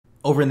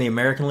Over in the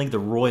American League, the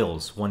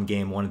Royals won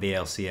Game 1 of the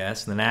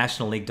ALCS. In the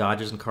National League,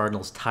 Dodgers and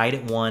Cardinals tied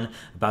at 1,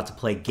 about to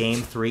play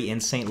Game 3 in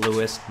St.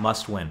 Louis.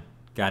 Must win.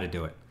 Got to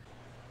do it.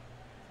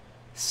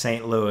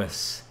 St.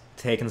 Louis,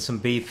 taking some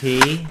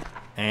BP,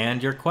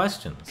 and your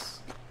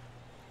questions.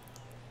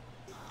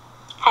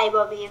 Hey,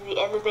 Bobby, have you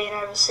ever been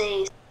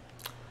overseas?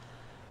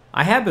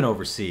 I have been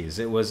overseas.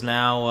 It was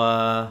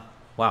now,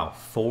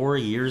 4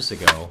 years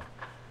ago.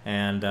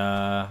 And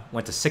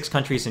went to 6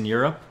 countries in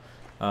Europe.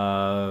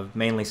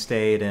 Mainly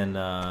stayed in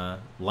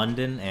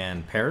London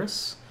and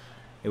Paris.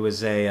 It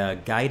was a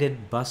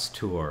guided bus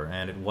tour,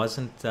 and it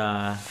wasn't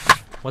a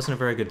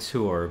very good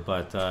tour,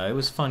 but it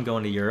was fun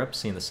going to Europe,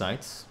 seeing the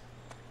sights.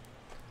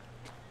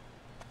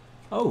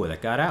 Oh,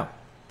 that got out.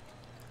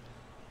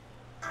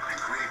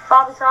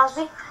 Bobby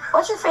Crosby,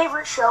 what's your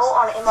favorite show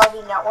on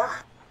MLB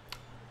Network?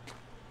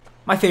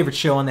 My favorite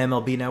show on the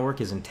MLB Network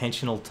is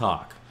Intentional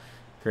Talk.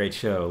 Great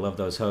show. Love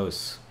those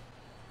hosts.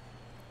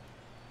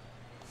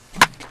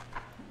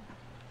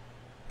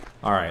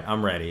 Alright,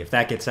 I'm ready. If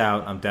that gets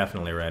out, I'm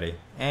definitely ready.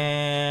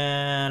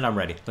 And I'm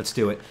ready. Let's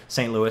do it.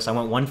 St. Louis. I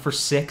went 1 for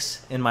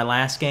 6 in my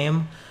last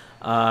game.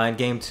 In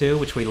Game 2,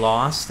 which we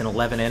lost in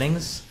 11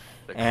 innings.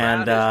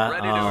 And,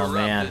 oh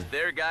man,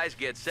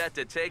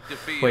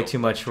 way too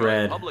much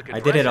red. I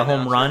did hit a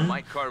home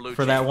run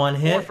for that one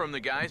hit,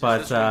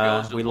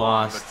 but we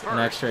lost an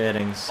extra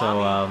inning,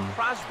 so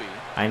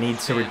I need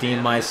to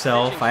redeem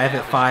myself. I have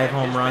hit 5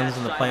 home runs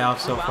in the playoffs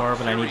so far,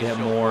 but I need to hit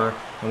more,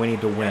 and we need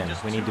to win.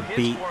 We need to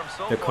beat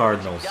the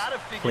Cardinals,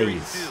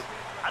 please.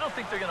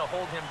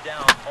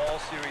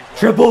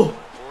 Triple!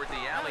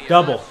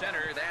 Double.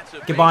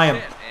 Get by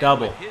him.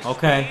 Double.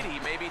 Okay.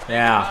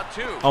 Yeah.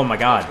 Oh my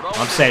god.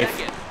 I'm safe.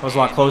 That was a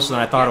lot closer than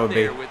I thought it would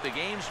be.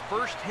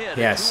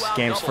 Yes,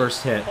 game's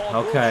first hit.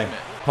 Okay.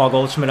 Paul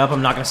Goldschmidt up.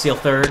 I'm not going to steal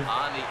third.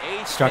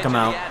 Struck him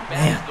out.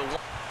 Man.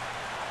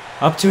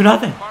 Up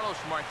 2-0.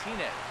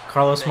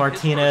 Carlos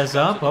Martinez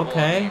up.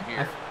 Okay.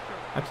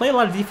 I play a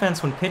lot of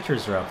defense when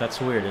pitchers are up.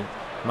 That's weird. Am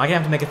I going to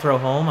have to make a throw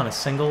home on a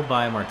single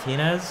by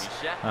Martinez?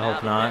 I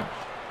hope not.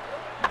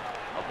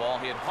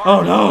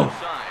 Oh no.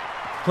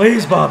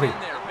 Please, Bobby.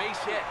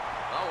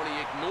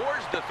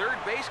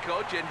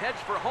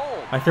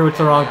 I threw it to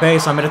the wrong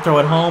base. I'm going to throw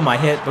it home. I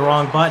hit the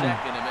wrong button.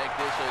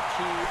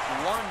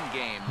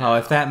 Oh,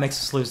 if that makes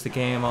us lose the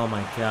game, oh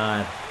my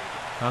god.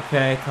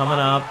 Okay, coming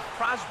up.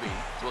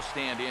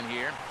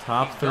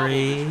 Top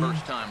 3.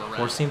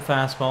 4-seam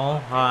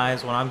fastball. High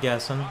is what I'm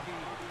guessing.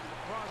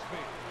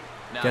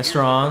 Guess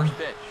wrong.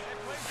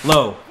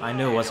 Low. I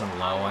knew it wasn't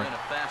low.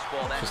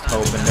 Just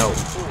hoping. No.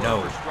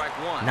 No.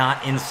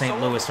 Not in St.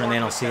 Louis or in the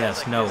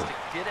NLCS. No.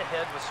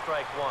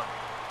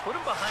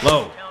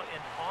 Low.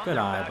 Good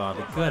eye,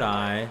 Bobby. Good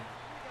eye.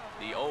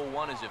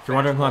 If you're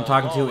wondering who I'm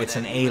talking to, it's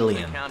an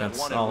alien.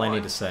 That's all I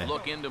need to say.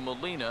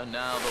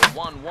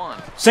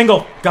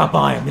 Single! Got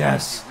by him,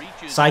 yes.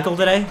 Cycle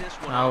today?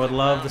 I would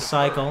love the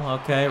cycle.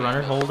 Okay,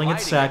 runner holding at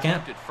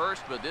second.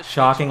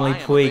 Shockingly,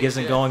 Puig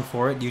isn't going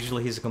for it.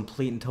 Usually he's a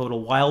complete and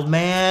total wild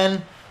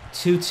man.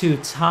 2-2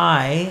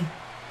 tie.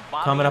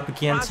 Coming up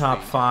again,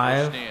 top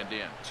 5.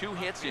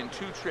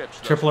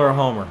 Triple or a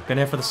homer.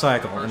 Gonna hit for the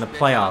cycle in the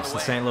playoffs in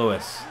St.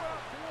 Louis.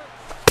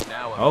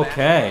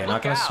 Okay,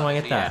 not going to swing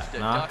at that.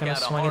 Not going to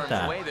swing at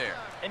that.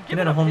 Get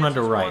in a home run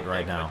to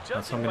right now.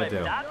 That's what I'm going to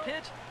do.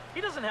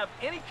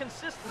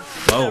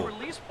 Oh.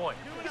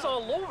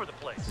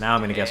 Now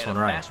I'm going to guess one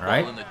right,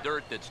 right?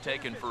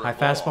 High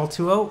fastball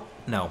 2-0?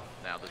 No.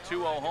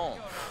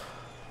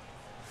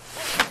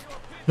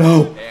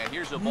 No.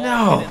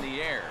 No.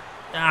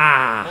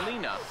 Ah.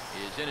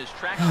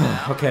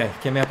 Okay,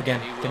 get me up again.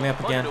 Get me up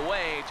again.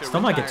 Still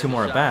might get 2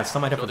 more at bats.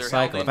 Still might hit for the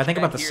cycle. If I think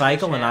about the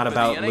cycle and not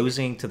about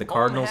losing to the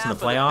Cardinals in the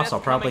playoffs,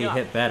 I'll probably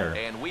hit better.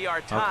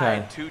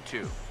 Okay.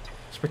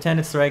 Just pretend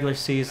it's the regular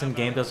season.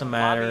 Game doesn't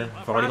matter.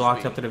 I've already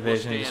locked up the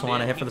division. You just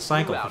want to hit for the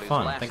cycle for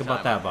fun. Think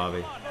about that,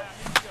 Bobby.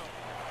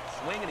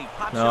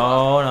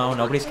 No,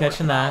 nobody's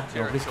catching that.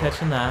 Nobody's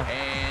catching that.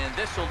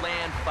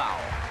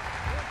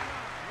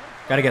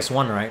 Gotta guess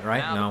one right?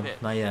 No,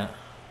 not yet.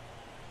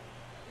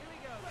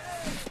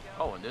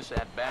 Oh, and this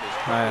at bat is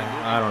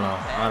I don't know.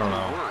 I don't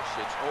know.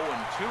 It's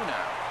 0-2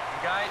 now.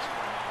 Guys,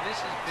 this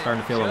has been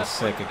starting to feel a little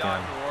sick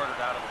again.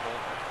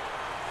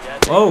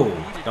 Whoa!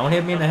 Don't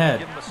hit me in the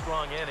head.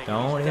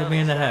 Don't hit me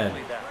in the head.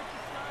 Here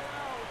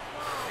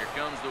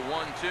comes the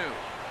 1-2.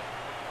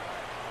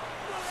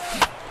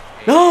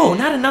 No,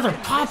 not another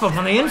pop-up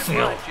on the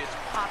infield.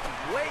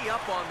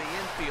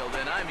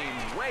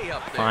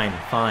 Fine.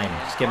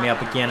 Just get me up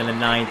again in the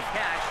 9th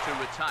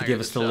to give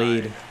us the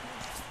lead.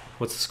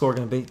 What's the score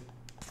going to be?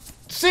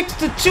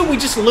 6-2. We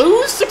just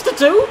lose?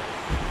 6-2?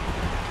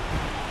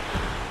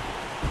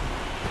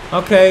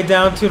 Okay,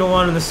 down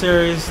 2-1 in the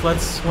series.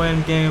 Let's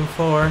win Game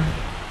 4.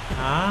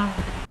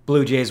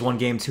 Blue Jays won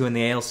Game 2 in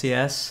the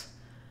ALCS.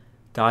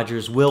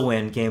 Dodgers will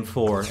win Game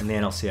 4 in the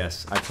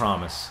NLCS. I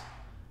promise.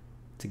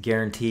 It's a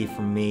guarantee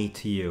from me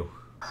to you.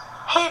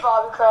 Hey,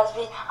 Bobby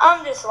Crosby.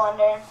 I'm just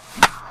wondering,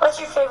 what's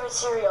your favorite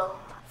cereal?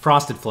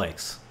 Frosted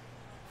Flakes.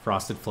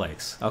 Frosted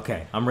Flakes.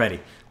 Okay, I'm ready.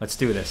 Let's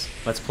do this.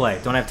 Let's play.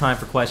 Don't have time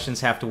for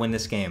questions. Have to win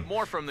this game.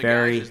 More from the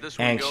Very guys as this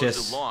one anxious.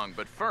 goes along,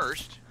 but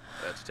first,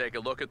 let's take a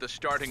look at the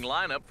starting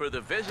lineup for the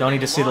visiting Don't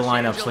need to see the Los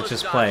lineups. Angeles Let's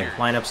just play. Dodgers.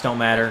 Lineups don't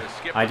matter.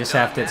 I just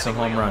have to hit some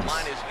home runs.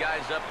 Line his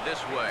guys up this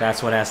way.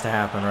 That's what has to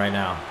happen right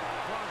now.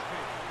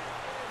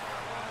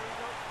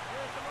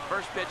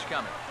 First pitch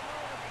coming.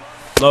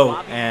 Low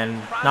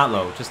and not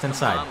low, just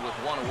inside.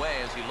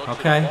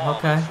 Okay,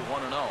 okay.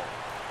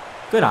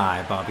 Good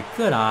eye, Bobby.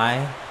 Good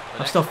eye.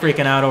 I'm still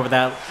freaking out over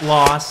that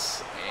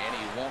loss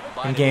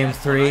in Game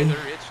 3. It's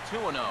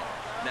 2-0. Now,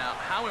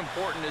 how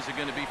important is it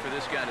going to be for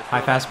this guy to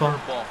high throw fastball?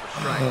 that curveball for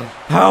strikes?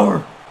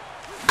 Power.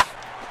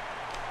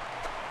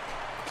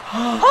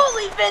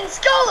 Holy Vin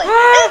Scully!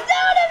 It's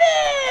out of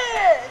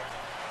here!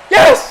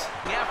 Yes!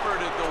 The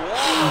effort at the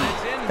wall, and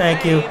it's in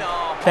Thank you. vain. A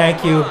home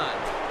Thank you. run.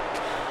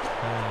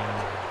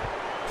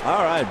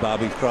 All right,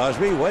 Bobby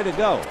Crosby, way to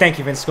go. Thank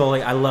you, Vince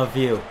Scully. I love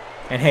you.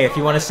 And hey, if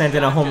you want to send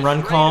in a home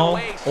run call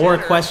or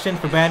a question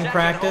for batting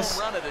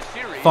practice,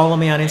 follow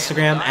me on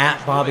Instagram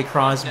at Bobby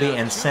Crosby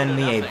and send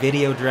me a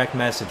video direct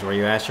message where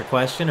you ask your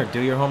question or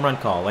do your home run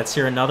call. Let's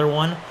hear another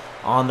one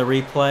on the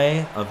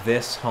replay of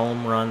this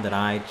home run that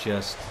I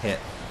just hit.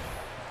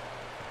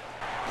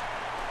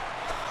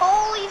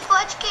 Holy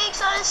fudge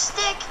cakes on a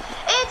stick!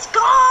 It's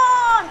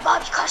gone!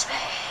 Bobby Crosby.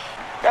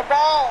 The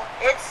ball,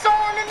 it's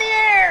soaring in the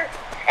air,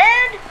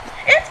 and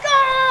it's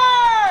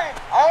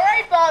gone! All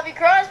right, Bobby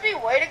Crosby,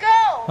 way to go!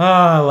 Oh,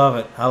 I love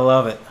it. I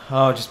love it.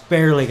 Oh, just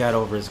barely got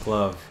over his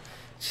glove.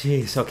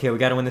 Jeez. Okay, we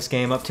got to win this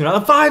game up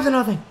 2-0.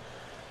 5-0.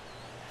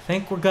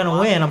 Think we're gonna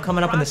win. I'm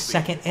coming up in the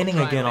second inning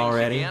again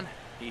already.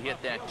 He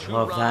hit that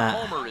Love two-run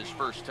that. homer his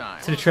first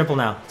time. To the triple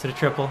now. To the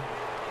triple.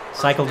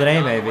 Cycle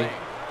today, maybe.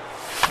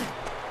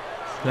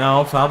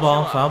 No, foul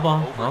ball. Foul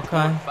ball. Over Okay.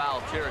 toward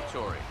foul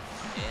territory.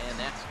 And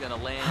that's going to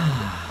land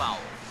foul.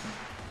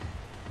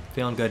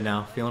 Feeling good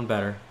now. Feeling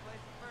better.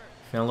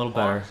 Feeling a little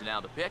better. Ball's now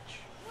the pitch.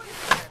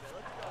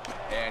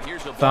 And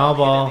here's a Foul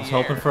ball. hit in the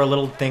Hoping air. for a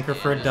little dinker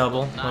for a And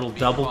double. this will not Little be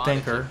double caught.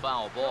 It's a dinker.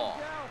 foul ball.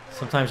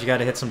 Sometimes you got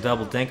to hit some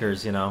double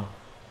dinkers, you know.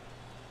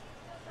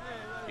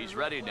 He's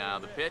ready now.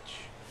 The pitch.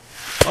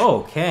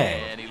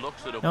 Okay. And he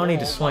looks at a No need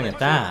to ball, swing at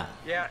that.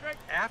 Yeah,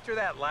 after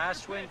that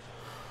last swing,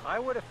 I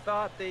would have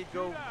thought they'd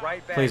go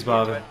right back. Please, in,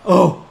 Bobby. but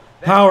Oh,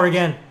 that power was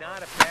again. Not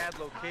a bad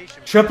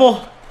location.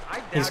 Triple. I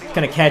doubt He's he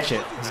gonna would- catch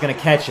it. He's gonna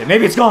catch it.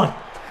 Maybe it's gone.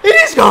 It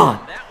is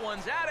gone. That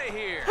one's out of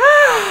here.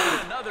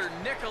 Another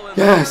nickel in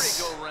Yes.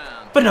 the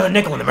merry-go-round. But another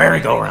nickel in the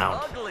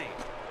merry-go-round. Ugly.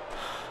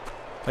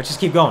 Let's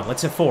just keep going.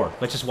 Let's hit 4.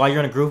 Let's just, while you're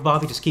in a groove,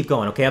 Bobby, just keep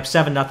going. Okay, up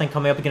 7-0.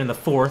 Coming up again in the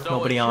 4th. So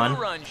Nobody a on.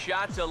 two-run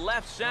shot to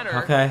left center.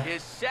 Okay.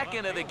 His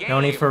second of the game.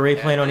 No need for a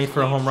replay. No And need this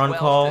for a lead home run swells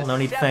call. to No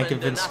need to thank you,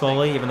 7-0. Vince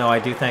Scully, even though I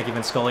do thank you,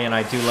 Vince Scully, and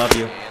I do love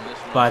you. And this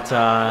one's But,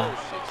 not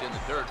close. It's in the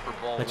dirt for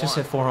ball Let's just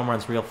one. hit 4 home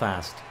runs real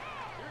fast.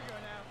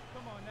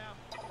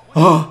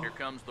 Oh, Here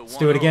comes the let's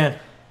do it 1-0. again.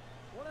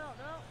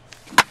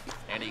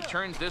 And he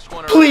turns this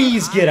one around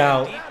Please high get and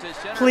out. deep to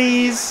center.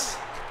 Please.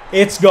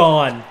 It's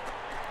gone.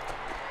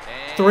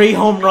 And 3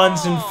 home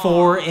runs in gone.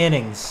 4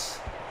 innings.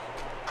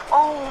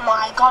 Oh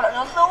my god,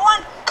 another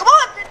one! Come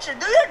on, pitcher,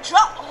 do your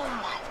job!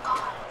 Oh my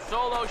god.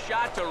 Solo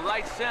shot to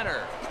right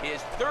center.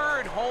 His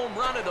third home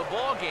run of the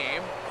ball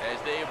game as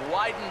they've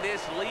widened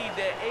this lead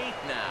to 8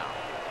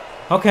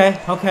 now. Okay,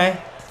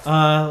 okay.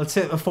 Let's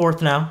hit a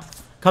 4th now.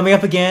 Coming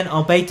up again,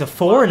 up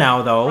 8-4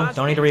 now, though.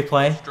 Don't need to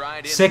replay.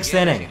 6th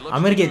inning.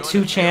 I'm going to get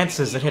 2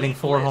 chances at hitting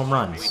 4 home We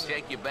runs.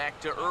 take you back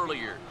to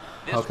earlier.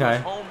 This Okay.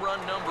 was home run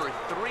number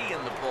 3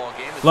 in the ball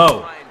game. As Low.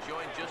 Brian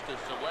joined just a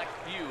select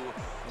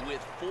few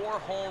with 4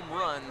 home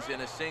runs in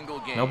a single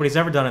game. Nobody's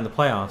ever done it in the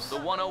playoffs. The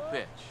 1-0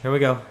 pitch. Here we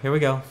go. Here we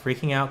go.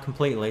 Freaking out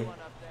completely.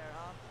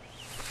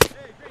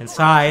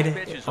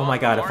 Inside. Oh my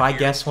god, if I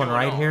guess one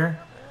right here.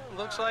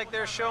 Looks like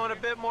they're showing a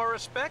bit more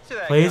respect to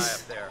that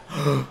Please? guy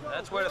up there.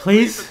 That's what a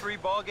Please?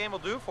 3-for-3 ball game will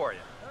do for you.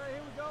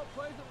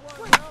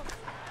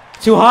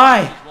 Too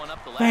high. He's one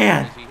up the left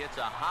Man. as he hits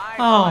a high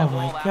Oh fly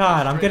ball my out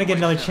god. to I'm going to get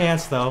another straightaway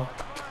chance, though.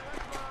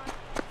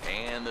 center.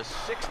 And the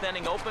 6th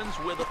inning opens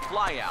with a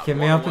flyout. Get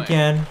me one up away.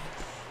 again.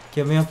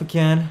 Get me up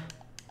again.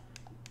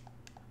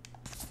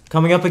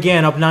 Coming up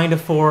again. Up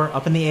 9-4.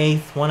 Up in the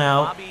 8th. 1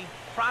 out. Bobby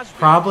Crosby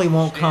Probably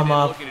won't come standing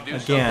up looking to do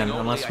again something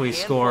unless only we a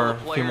score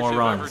handful of a few more players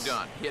have ever runs.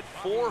 done. Hit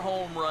 4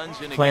 home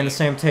runs in a Playing game. the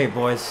same tape,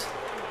 boys.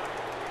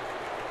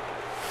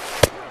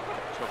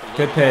 Took a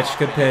Good little pitch, off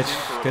good and pitch, in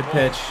for a good ball,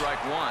 pitch.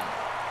 Strike 1.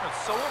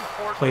 It's so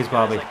important Please, for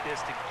guys Bobby. like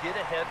this to get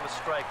ahead with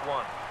strike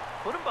one.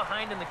 Put them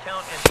behind in the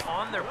count and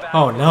on their back.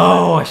 Oh foot.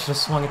 no, I should have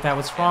swung at that.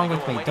 What's wrong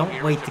with me?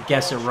 Don't wait to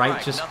guess it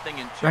right. Just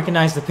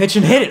recognize the pitch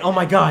and hit it. Oh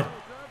my god.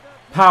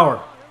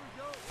 Power.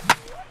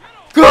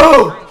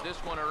 Go! Turns this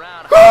one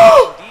around Go!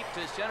 high and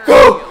deep to center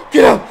Go! field.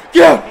 Get out!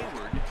 Get out!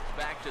 Hayward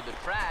back to the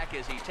track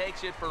as he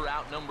takes it for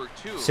route number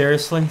 2.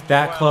 Seriously?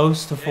 That Well,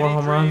 close to 4 any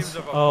home runs? dreams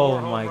of a Oh 4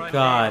 home my run game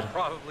god. are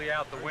probably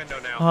out the window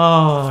now.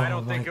 Oh I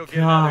don't my think he'll get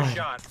another god.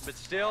 shot, but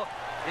still,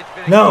 it's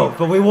been a No, game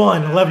but we where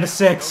won. no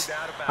 11-6.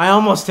 doubt about I it.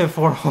 almost hit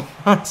 4 home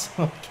runs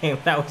in one game.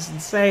 That was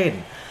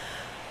insane.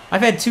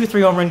 I've had 2 3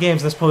 home run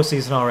games this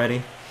postseason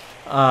already.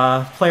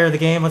 Player of the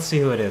game. Let's see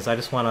who it is. I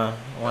just wanna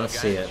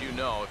see it. You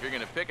know, if you're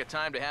gonna pick a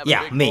time to have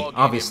Yeah, a big me, ball game,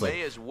 obviously. you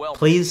may as well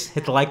Please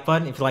hit the like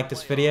button if you like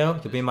this video.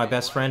 You'll be my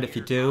best friend if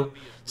you do.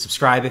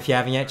 Subscribe if you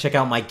haven't yet. Check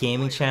out my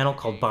gaming channel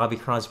called Bobby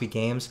Crosby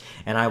Games,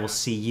 and I will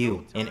see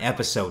you in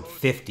episode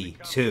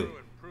 52.